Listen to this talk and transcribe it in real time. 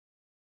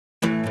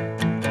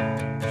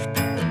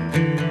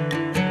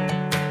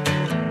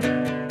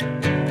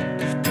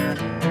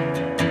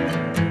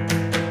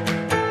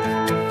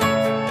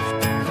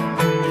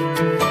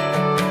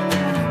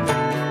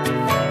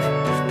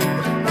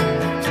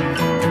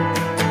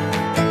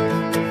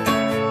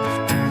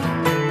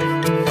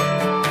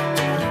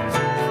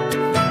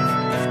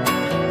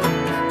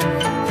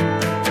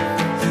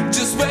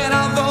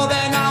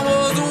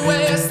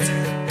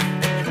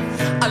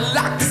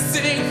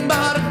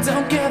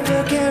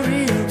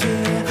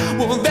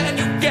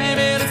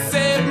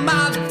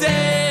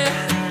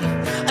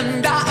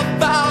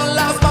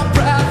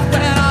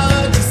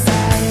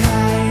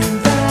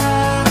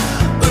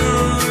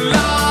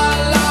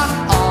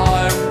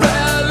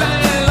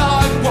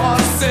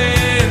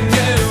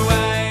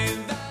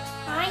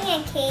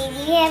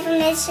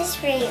this is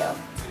for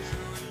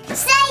you.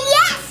 Say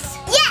yes!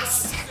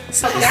 Yes!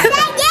 Say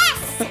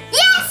yes!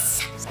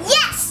 Yes!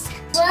 Yes!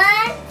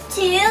 1,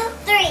 2,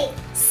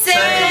 3. Say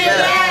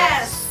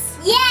yes!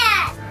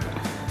 Yes!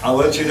 I'll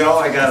let you know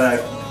I got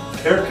a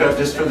haircut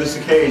just for this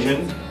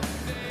occasion.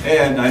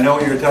 And I know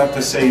you're taught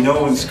to say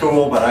no in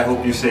school, but I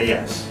hope you say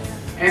yes.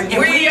 And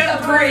we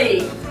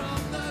agree.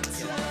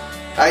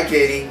 Hi,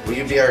 Katie. Will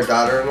you be our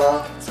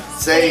daughter-in-law?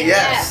 Say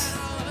yes.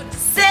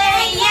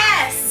 Say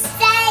yes.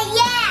 Say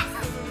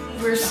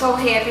yes! We're so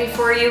happy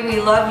for you.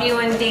 We love you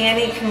and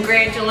Danny.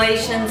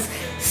 Congratulations.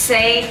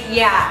 Say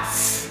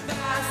yes.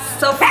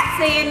 Sophie's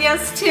saying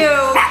yes too.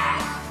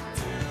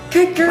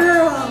 Good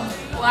girl.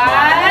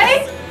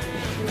 Y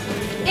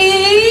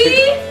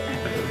E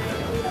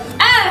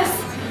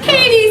S.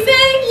 Katie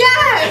saying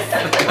yes.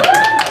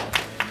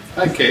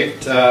 Hi,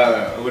 Kate.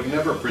 I would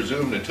never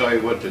presume to tell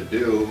you what to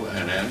do,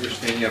 and I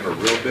understand you have a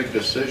real big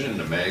decision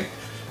to make.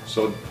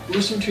 So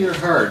listen to your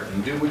heart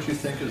and do what you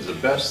think is the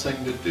best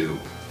thing to do.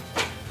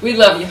 We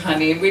love you,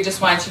 honey. We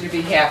just want you to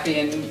be happy,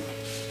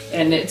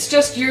 and it's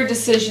just your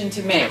decision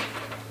to make.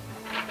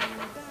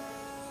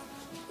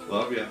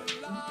 Love you.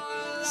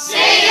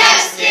 Say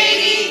yes,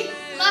 Katie!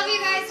 Love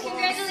you guys.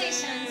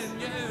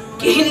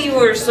 Congratulations. Katie,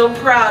 we're so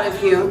proud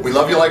of you. We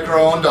love you like our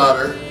own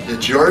daughter.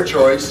 It's your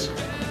choice.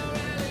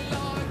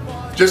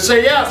 Just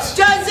say yes.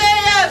 Just say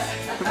yes.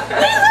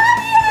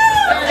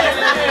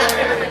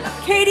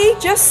 Katie,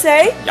 just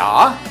say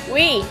Ja.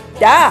 oui,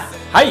 da,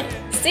 Hi.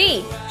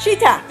 si,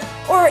 shita.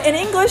 Or in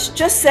English,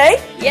 just say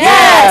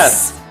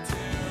Yes.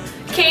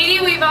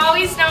 Katie, we've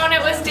always known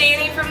it was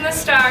Danny from the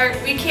start.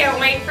 We can't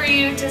wait for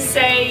you to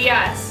say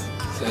yes.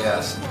 Say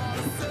yes.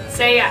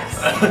 Say yes.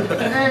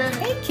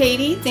 Hey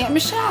Katie, it's Aunt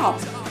Michelle.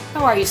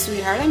 How are you,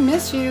 sweetheart? I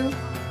miss you.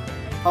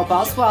 Hope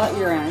all's well at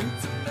your end.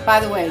 By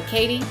the way,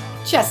 Katie,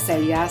 just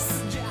say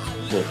yes.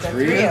 The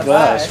three of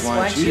us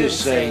want you to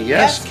say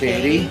yes,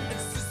 Katie.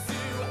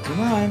 Come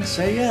on,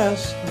 say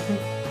yes.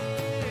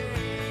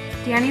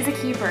 Danny's a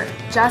keeper.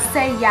 Just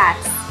say yes.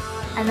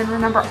 And then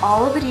remember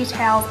all of the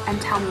details and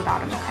tell me about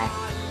him, okay?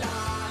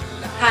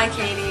 Hi,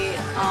 Katie.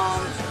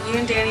 You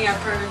and Danny are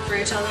perfect for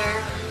each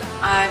other.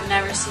 I've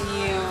never seen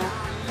you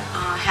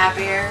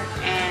happier,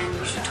 and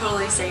you should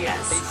totally say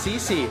yes. Hey,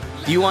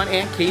 Cece, do you want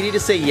Aunt Katie to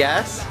say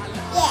yes?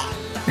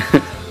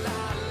 Yeah.